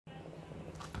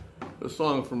A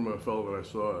song from a fellow that I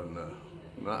saw in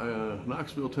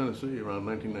Knoxville, Tennessee around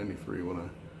 1993 when I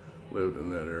lived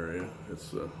in that area.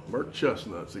 It's Mark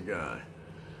Chestnut's a guy.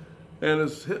 And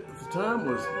his hit at the time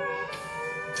was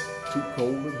Too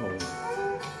Cold at Home.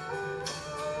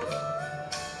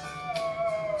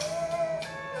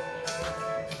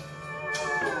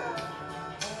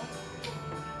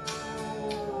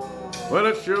 Well,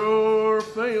 it sure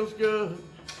feels good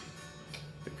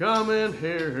to come in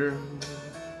here.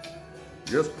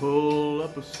 Just pull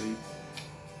up a seat.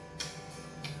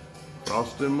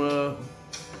 Frosty mug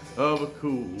of a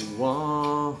cool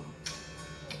one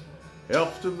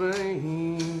helps to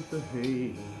beat the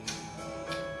heat.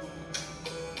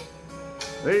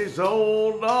 These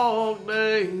old dog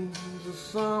days of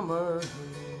summer,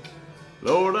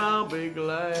 Lord, I'll be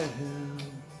glad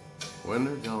when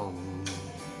they're gone.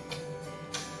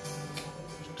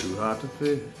 It's too hot to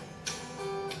fish,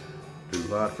 too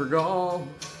hot for golf,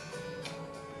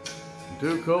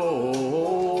 too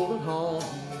cold at home.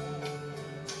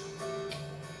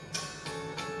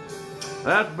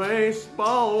 That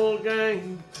baseball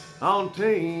game on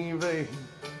TV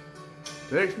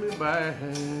takes me back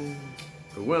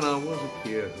to when I was a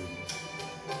kid.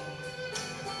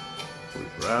 We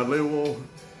proudly wore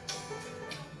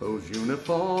those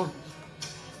uniforms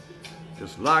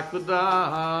just like the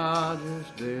Dodgers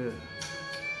did.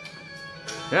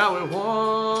 Yeah, we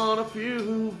won a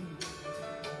few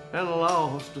and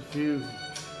lost a few,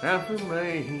 and for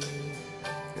me,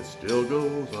 it still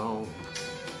goes on.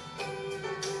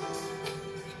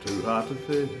 It's too hot to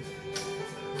fish,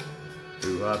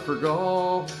 too hot for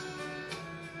golf,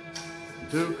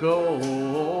 too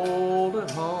cold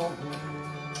at home.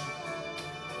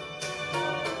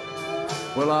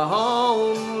 Well, I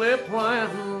only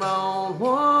plan on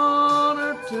one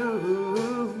or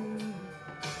two.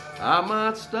 I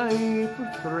might stay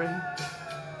for 3.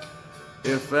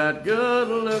 If that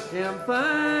good-looking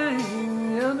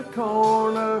thing in the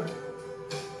corner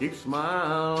keeps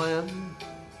smiling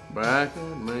back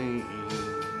at me.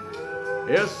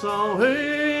 It's so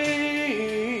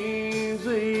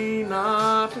easy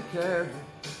not to care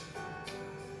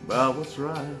about what's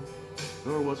right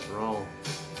or what's wrong.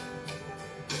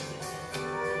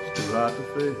 It's too hot to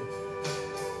fish,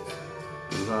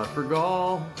 too hot for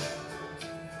golf,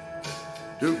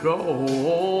 too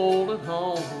cold at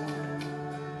home.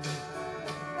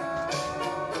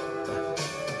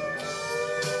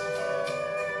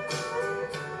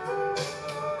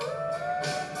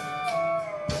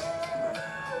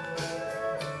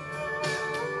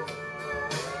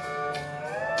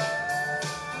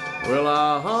 Well,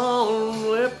 I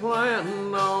only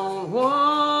plan on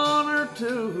 1 or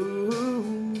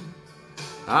 2.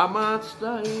 I might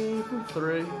stay for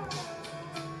 3.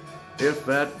 If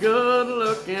that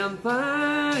good-looking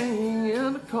thing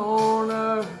in the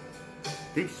corner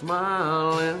keeps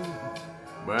smiling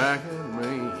back at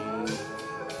me.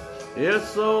 It's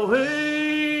so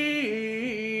easy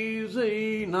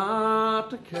not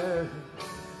to care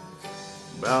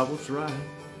about what's right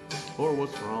or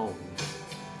what's wrong.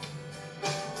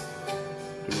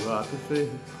 Too hot to fish,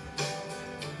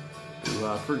 too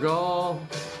hot for golf,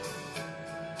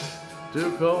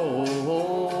 too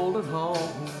cold at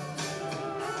home.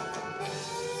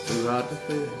 Too hot to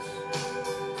fish,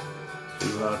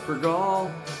 too hot for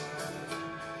golf,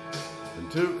 and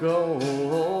too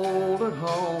cold at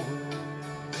home.